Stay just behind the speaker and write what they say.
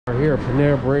We're here at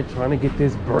Panera Bread trying to get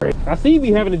this bread. I see you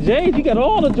be having the J's. You got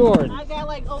all the Jordans. I got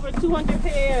like over 200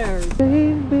 pairs.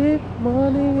 Big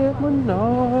money at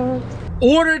Menards.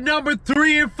 Order number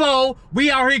 3 and 4. We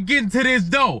out here getting to this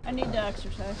dough. I need to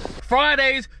exercise.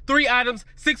 Fridays, 3 items,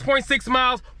 6.6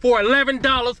 miles for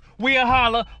 $11. We a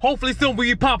holla. Hopefully soon we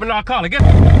be popping our collar.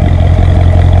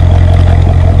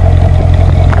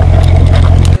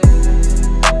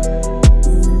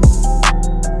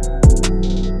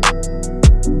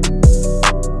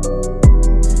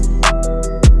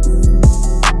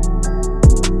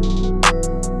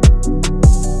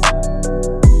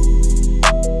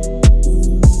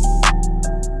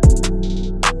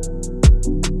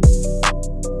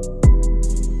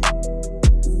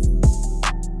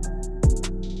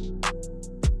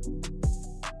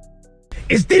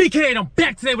 It's DDK and I'm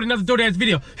back today with another DoorDash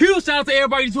video. Huge shout out to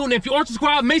everybody tuning in. If you aren't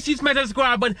subscribed, make sure you smash that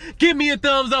subscribe button, give me a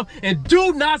thumbs up, and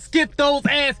do not skip those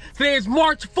ads. Today is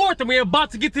March 4th and we're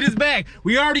about to get to this bag.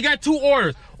 We already got 2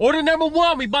 orders. Order number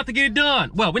 1, we about to get it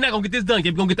done. Well, we're not gonna get this done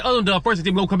yet. We're gonna get the other one done first and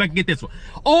then we're gonna come back and get this one.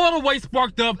 All the way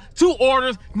sparked up, 2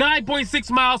 orders,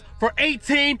 9.6 miles for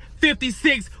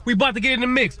 $18.56. We about to get in the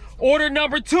mix. Order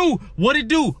number 2, what it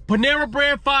do? Panera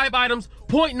Bread 5 items,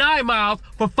 0.9 miles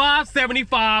for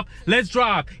 $5.75. Let's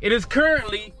drive. It is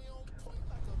currently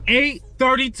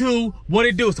 8:32. What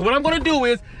it do? So what I'm gonna do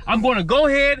is I'm gonna go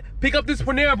ahead, pick up this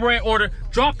Panera Bread order,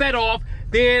 drop that off.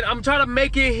 Then I'm trying to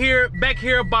make it here back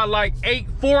here by like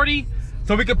 8:40.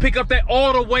 So we can pick up that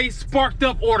all the way sparked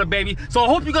up order, baby. So I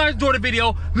hope you guys enjoyed the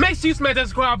video. Make sure you smash that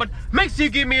subscribe button. Make sure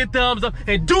you give me a thumbs up.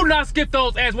 And do not skip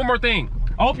those ads. One more thing.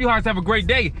 I hope you guys have a great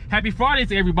day. Happy Friday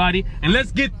to everybody. And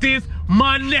let's get this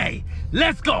money.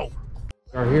 Let's go.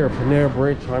 We're here at Panera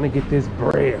Bread trying to get this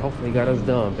bread. Hopefully got us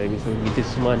done, baby, so we can get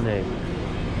this money.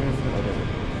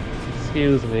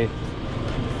 Excuse me.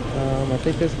 I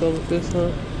think this goes with this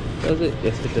one. Does it?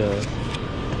 Yes, it does.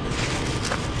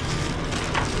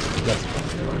 Let's go.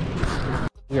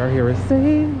 We are here at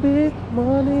Save Big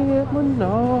Money at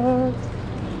Menards.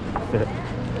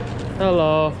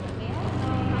 Hello.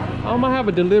 I'm gonna have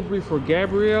a delivery for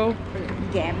Gabrielle.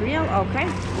 Gabrielle, okay.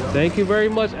 Thank you very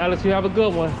much, Alex. You have a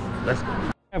good one. Let's go.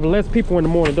 Have less people in the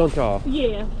morning, don't y'all?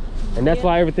 Yeah. And that's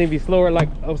why everything be slower. Like,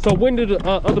 so when do the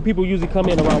other people usually come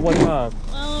in? Around what time?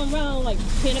 Around like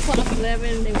 10 o'clock,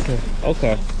 11.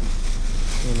 Okay.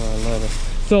 11.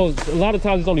 So a lot of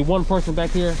times there's only one person back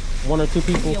here, 1 or 2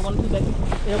 people. Yeah, 1 or 2 back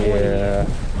here. Yeah.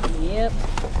 Yep.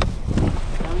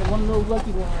 I'm one of those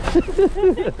lucky ones.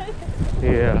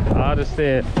 Yeah, I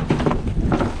understand.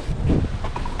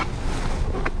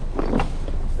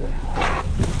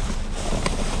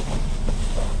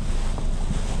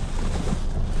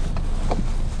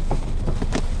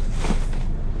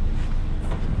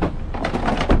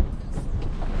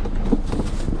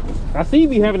 I see you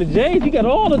be having the J's. You got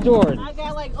all the Jordans. I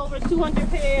got like over 200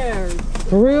 pairs.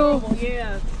 For real? Oh,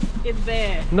 yeah. It's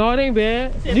bad. No, it ain't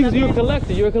bad. You're a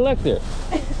collector. You're a collector.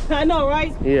 I know,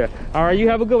 right? Yeah. All right, you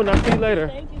have a good one. I'll see you later.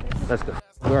 Thank you. Let's go.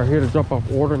 We are here to drop off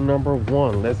order number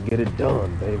 1. Let's get it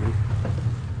done, baby.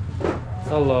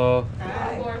 Hello.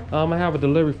 Hi. I have a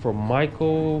delivery for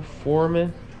Michael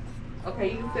Foreman.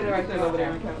 Okay, you can sit it right there over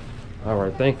there on the couch. All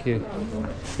right, thank you.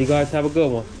 You guys have a good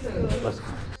one. Let's go.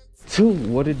 2,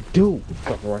 what it do?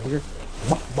 Something right here.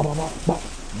 Bop, bop, bop, bop,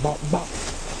 bop, bop.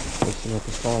 Let's see if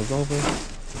this falls over.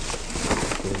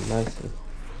 Get it nice and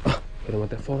hit him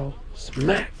with that photo.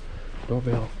 Smack.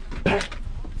 Doorbell. Back.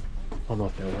 I don't know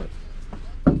if that worked.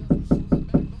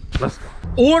 Let's go.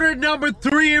 Order number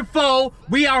 3 and 4.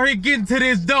 We out here getting to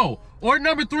this dough. Order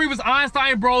number 3 was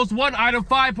Einstein Bros. 1 item,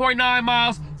 5.9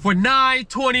 miles for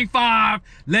 $9.25.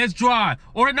 Let's drive.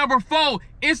 Order number 4,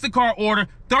 Instacart order,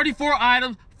 34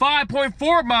 items,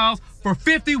 5.4 miles for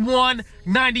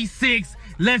 $51.96.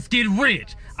 Let's get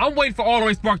rich. I'm waiting for all the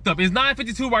way sparked up. It's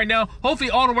 9:52 right now. Hopefully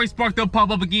all the way sparked up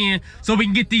pop up again so we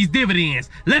can get these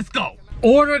dividends. Let's go.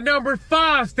 Order number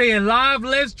 5, staying live.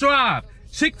 Let's drive.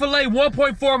 Chick-fil-A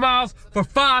 1.4 miles for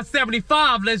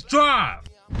 $5.75. Let's drive.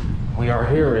 We are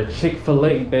here at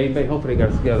Chick-fil-A, baby. Hopefully they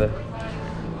got us together.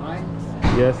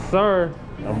 Yes, sir.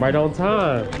 I'm right on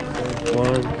time.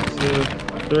 1, 2,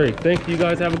 3. Thank you. You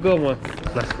guys have a good one.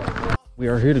 Let's go. We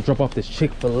are here to drop off this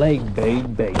Chick-fil-A,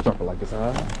 baby. Drop it like this,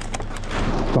 huh?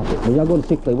 Drop it. When y'all go to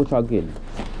Chick-fil-A, what y'all getting?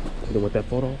 Hit it with that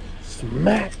photo.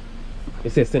 Smack.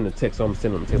 It says send a text, so I'm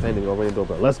sending a text. I ain't even gonna ring the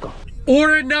doorbell. Let's go.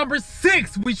 Order number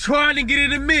 6. We trying to get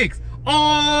in the mix.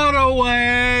 All the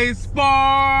way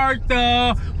sparked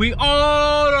up. We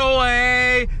all the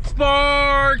way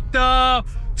sparked up.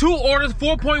 2 orders,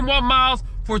 4.1 miles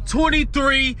for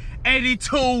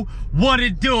 $23.82. What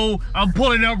it do? I'm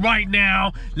pulling up right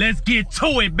now. Let's get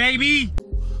to it, baby.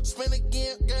 Spin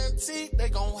again, guaranteed they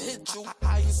gon' hit you.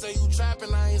 How you say you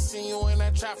trapping? I ain't seen you in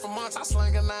that trap for months. I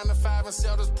slang a 9 to 5 and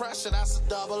sell this pressure, that's a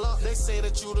double up. They say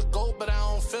that you the GOAT, but I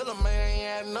don't feel it, man. Ain't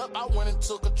adding up. I went and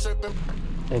took a trip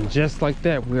and just like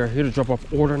that, we are here to drop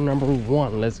off order number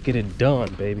 1. Let's get it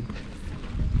done, baby.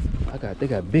 They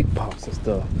got big pops and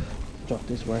stuff. Drop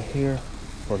this right here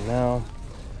for now.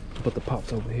 Put the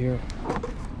pops over here.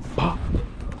 Pop.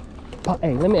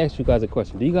 Hey, let me ask you guys a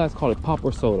question. Do you guys call it pop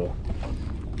or soda?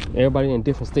 Everybody in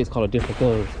different states call it different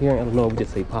things. Here in Illinois, we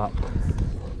just say pop. Drop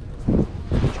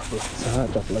the left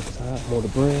side, drop the left side. More the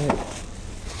bread.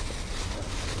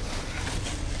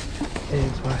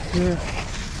 Eggs right here.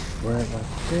 Bread right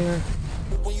there.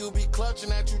 When you be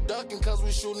clutching at you ducking, cause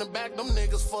we shooting it back. Them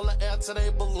niggas full of air till they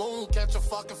balloon, catch a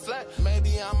fucking flat.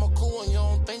 Maybe I'm a cool and you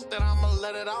don't think that I'ma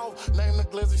let it off. Name the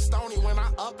glizzy stony, when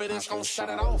I up it, it's gon' shut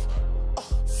it off.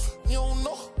 You don't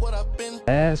know what I've been.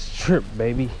 Ass trip,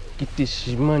 baby. Get this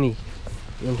money.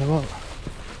 You know what?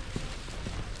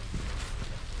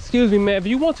 Excuse me, man. If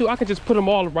you want to, I can just put them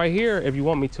all right here if you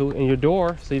want me to in your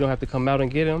door, so you don't have to come out and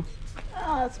get them.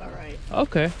 Oh, that's all right.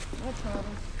 Okay. No problem.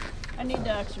 I need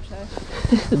to exercise.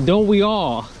 Don't we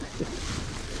all?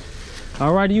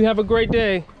 All right, you have a great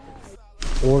day.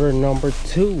 Order number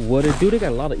 2. What it do? They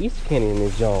got a lot of Easter candy in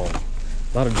this jar.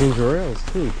 A lot of ginger ales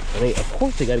too. And they, of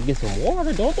course, they gotta get some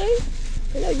water, don't they?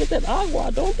 They gotta get that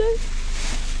agua, don't they?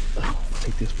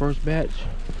 Take this first batch.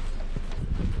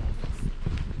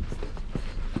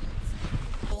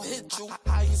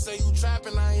 How you say you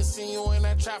trapping? I ain't seen you in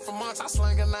that trap for months. I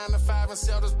slang a 9 to 5 and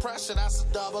sell this pressure, that's a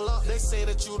double up. They say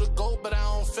that you the GOAT, but I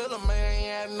don't feel it, man. Ain't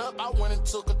adding up. I went and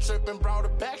took a trip and brought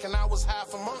it back, and I was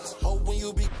half a month. Hope when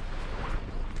you be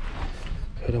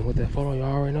hit them with that photo, you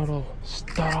already know though.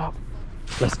 Stop.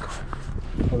 Let's go.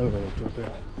 Oh, let me drop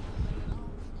it.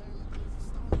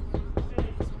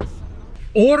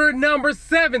 Order number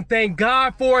 7. Thank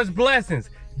God for his blessings.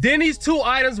 Denny's 2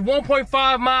 items,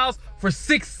 1.5 miles for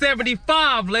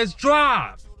 $6.75. Let's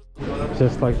drive.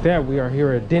 Just like that, we are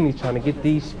here at Denny's trying to get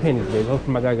these pennies, baby.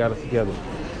 Hopefully my guy got us together.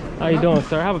 How you doing,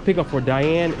 sir? I have a pickup for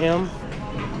Diane M.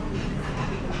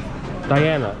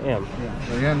 Diana M. Yeah,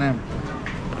 Diana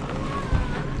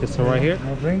M. This one right here.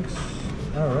 No drinks.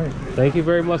 All right. Thank you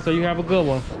very much, sir. You have a good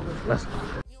one. Let's go.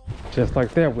 Just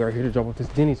like that, we are here to drop off this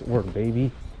Denny's work,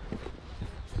 baby.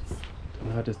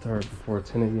 I just started before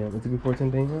 10 a.m. Is it before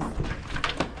 10 a.m.?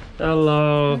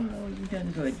 Hello. You've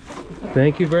done good.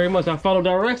 Thank you very much. I follow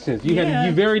directions. You Yeah.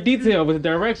 you very detailed with the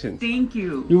directions. Thank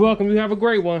you. You're welcome. You have a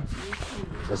great one.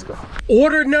 Let's go.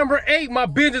 Order number 8. My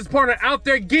business partner out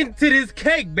there getting to this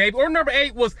cake, baby. Order number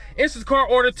 8 was InstaCart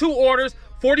order. 2 orders,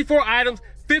 44 items,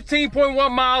 15.1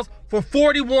 miles for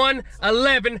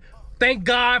 $41.11. Thank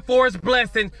God for his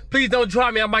blessing. Please don't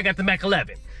try me. I might get the Mac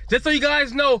 11. Just so you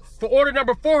guys know, for order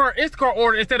number 4, her Instacart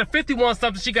order, instead of 51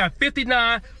 something, she got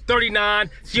 59.39.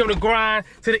 She on the grind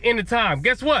to the end of time.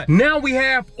 Guess what? Now we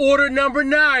have order number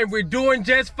 9. We're doing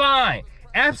just fine.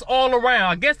 Apps all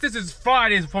around. I guess this is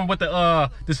Fridays from what the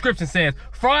description says.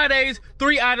 Fridays,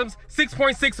 3 items,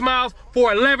 6.6 miles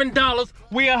for $11.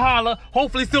 We a holla.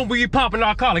 Hopefully soon we be popping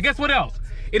our collar. Guess what else?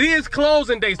 It is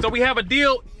closing day, so we have a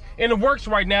deal in the works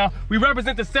right now. We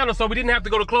represent the seller, so we didn't have to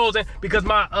go to closing because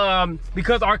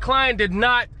because our client did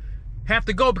not have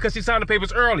to go because she signed the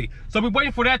papers early. So we're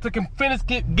waiting for that to finish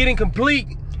getting complete,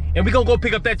 and we're gonna go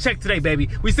pick up that check today, baby.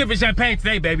 We sipping champagne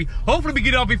today, baby. Hopefully we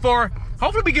get off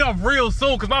real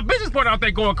soon, because my business partner out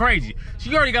there going crazy.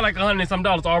 She already got like $100 and some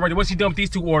already. What she done with these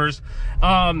 2 orders.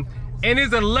 And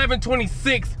it's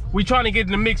 11:26. We trying to get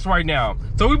in the mix right now.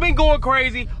 So we've been going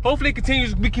crazy. Hopefully it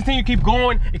continues. We continue to keep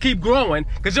going and keep growing,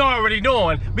 because y'all already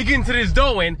knowing we getting to this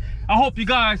dough. I hope you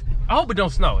guys, I hope it don't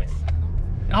snow.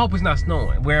 I hope it's not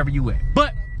snowing wherever you at.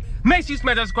 But make sure you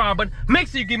smash that subscribe button. Make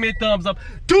sure you give me a thumbs up.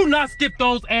 Do not skip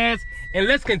those ads. And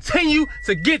let's continue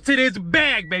to get to this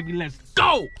bag, baby. Let's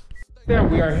go. There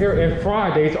we are here at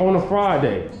Fridays on a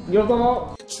Friday. You know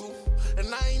what?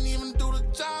 and I ain't even do the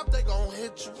job, they gon'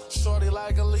 hit you. Shorty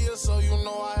like Aaliyah, so you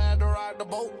know I had to ride the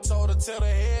boat. Told her tilt her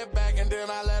head back and then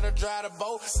I let her drive the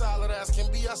boat. Solid as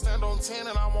can be, I stand on 10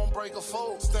 and I won't break a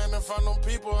fold. Stand in front of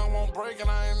people and won't break and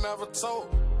I ain't never told.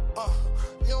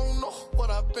 You don't know what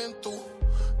I've been through.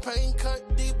 Pain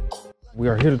cut deep. We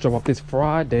are here to drop off this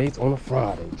Fridays on a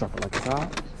Friday. Drop it like a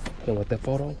top. And with that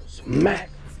photo, smack.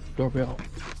 Doorbell.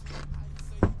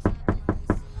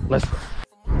 Let's go.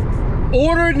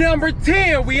 Order number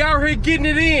 10. We out here getting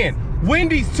it in.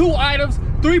 Wendy's 2 items,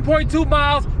 3.2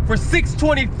 miles for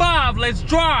 $6.25. Let's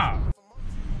drive.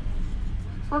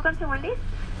 Welcome to Wendy's.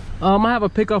 I have a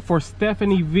pickup for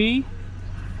Stephanie V.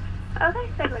 Okay,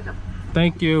 take with them.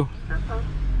 Thank you. No problem.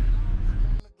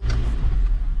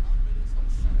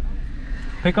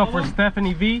 Pick up for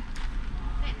Stephanie V.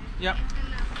 Yep.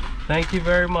 Thank you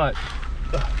very much.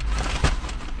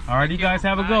 All right, you guys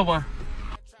have a good one.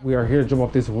 We are here to drop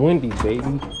off this Wendy's, baby.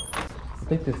 I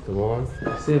think that's the one.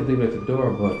 I said leave it at the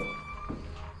door, but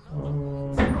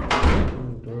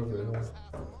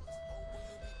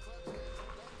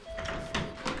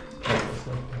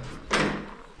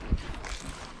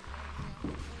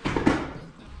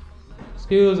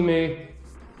excuse me.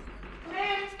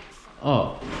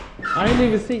 Oh, I didn't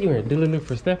even see you here. Delivery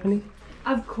for Stephanie?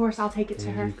 Of course, I'll take it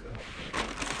to her.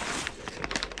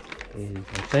 There you go.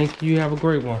 Thank you. Have a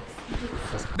great one.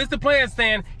 This is the plan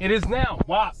stand. It is now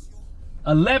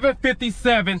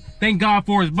 11:57. Thank God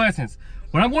for his blessings.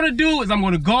 What I'm going to do is I'm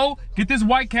going to go get this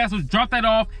White Castle, drop that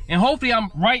off, and hopefully I'm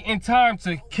right in time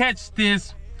to catch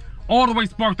this all the way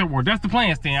sparked up work. That's the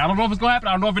plan stand. I don't know if it's going to happen.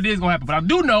 I don't know if it is going to happen. But I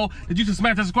do know that you should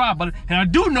smash that subscribe button. And I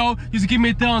do know you should give me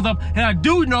a thumbs up. And I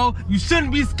do know you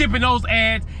shouldn't be skipping those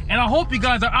ads. And I hope you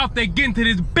guys are out there getting to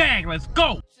this bag. Let's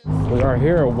go. We are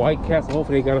here at White Castle.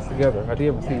 Hopefully they got us together. I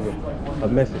did receive a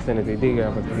message saying that they did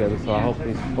have us together. So I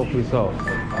hopefully so.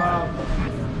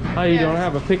 How you doing? I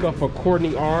have a pickup for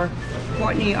Courtney R.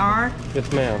 Courtney R.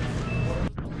 Yes, ma'am.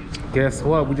 Guess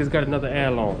what? We just got another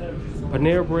add-on.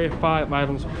 Panera Bread, 5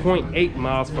 items, 0.8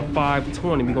 miles for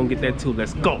 $5.20. We're gonna get that too.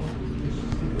 Let's go.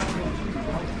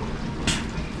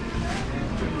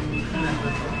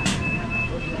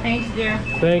 Thanks, dear.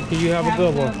 Thank you. You have a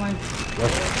good one.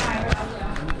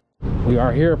 We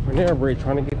are here at Panera Bread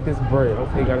trying to get this bread.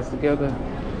 Hopefully, they got us together.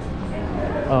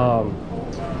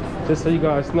 Just so you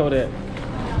guys know that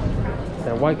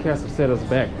White Castle set us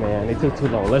back, man. They took too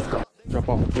long. Let's go. Drop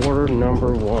off order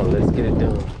number 1. Let's get it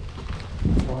done.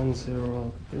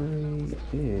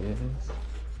 103 is.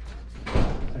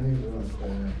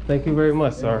 Thank you very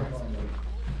much, sir.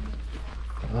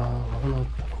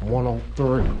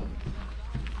 103.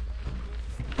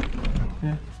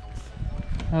 Yeah.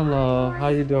 Hello, how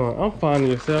you doing? I'm fine.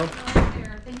 Yourself?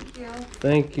 Thank you.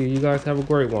 Thank you. You guys have a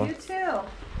great one. You too.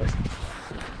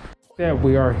 Yeah,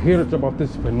 we are here to drop off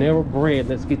this Panera Bread.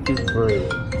 Let's get this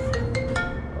bread.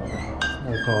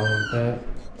 I'll call him back.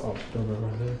 Oh, still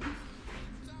right there.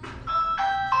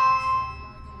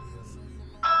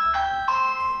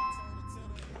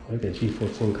 Look at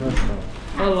G14 custom.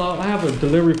 Hello, I have a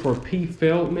delivery for P.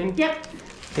 Feldman. Yep.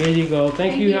 There you go.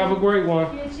 Thank you. Have a great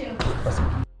one. You too.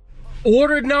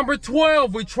 Order number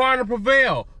 12. We're trying to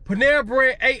prevail. Panera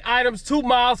Bread, 8 items, 2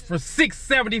 miles for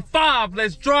 $6.75.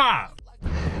 Let's drive.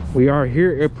 We are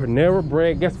here at Panera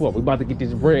Bread. Guess what? We about to get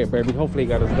this bread, baby. Hopefully, they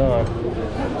got us done.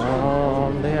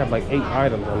 They have like 8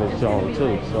 items on this joint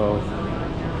too. So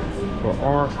for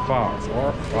R5.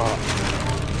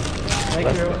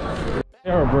 Thank you.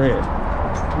 Panera Bread.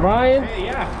 Ryan, Hey,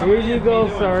 yeah. here you go,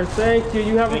 sir. Thank you.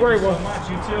 You have a great one. So much.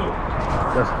 You too.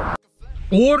 Let's go.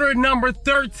 Order number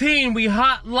 13. We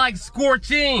hot like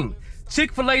scorching.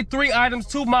 Chick-fil-A, 3 items,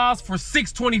 2 miles for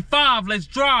 $6.25. Let's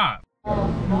drive.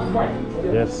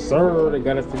 Yes, sir. They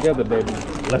got us together, baby.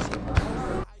 Let's go.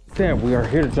 Damn, we are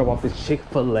here to jump off this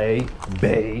Chick-fil-A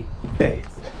Bay.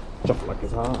 Jump like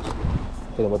it's hot.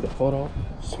 Hit him with the photo.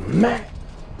 Smack.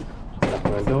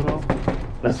 Let's go.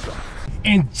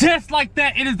 And just like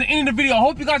that, it is the end of the video. I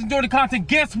hope you guys enjoyed the content.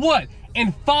 Guess what?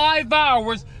 In 5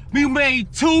 hours, we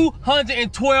made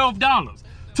 $212.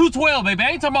 $212, baby. I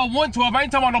ain't talking about 112. I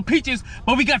ain't talking about no peaches,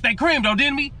 but we got that cream though,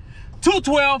 didn't we?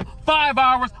 $212, 5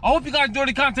 hours. I hope you guys enjoyed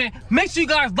the content. Make sure you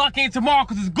guys lock in tomorrow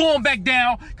because it's going back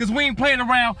down because we ain't playing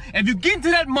around. If you get into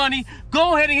that money,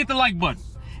 go ahead and hit the like button.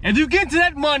 If you get into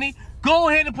that money, go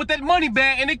ahead and put that money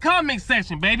back in the comment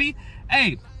section, baby.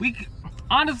 Hey,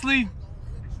 honestly,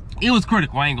 it was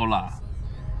critical, I ain't gonna lie.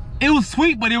 It was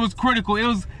sweet, but it was critical. It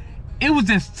was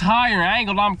just tiring. I ain't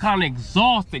gonna lie, I'm kind of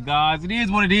exhausted, guys. It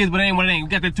is what it is, but it ain't what it ain't. We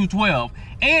got that 212.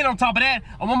 And on top of that,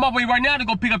 I'm on my way right now to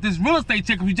go pick up this real estate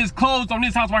check we just closed on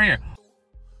this house right here.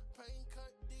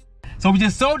 So we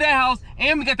just sold that house,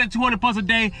 and we got that 200 plus a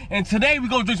day, and today we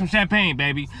gonna drink some champagne,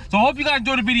 baby. So I hope you guys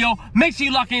enjoyed the video. Make sure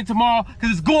you lock in tomorrow,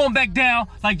 because it's going back down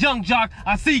like Young Jock.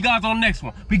 I'll see you guys on the next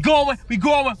one. We going, we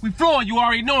flowing. You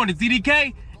already know it. It's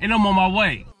DDK, and I'm on my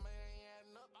way.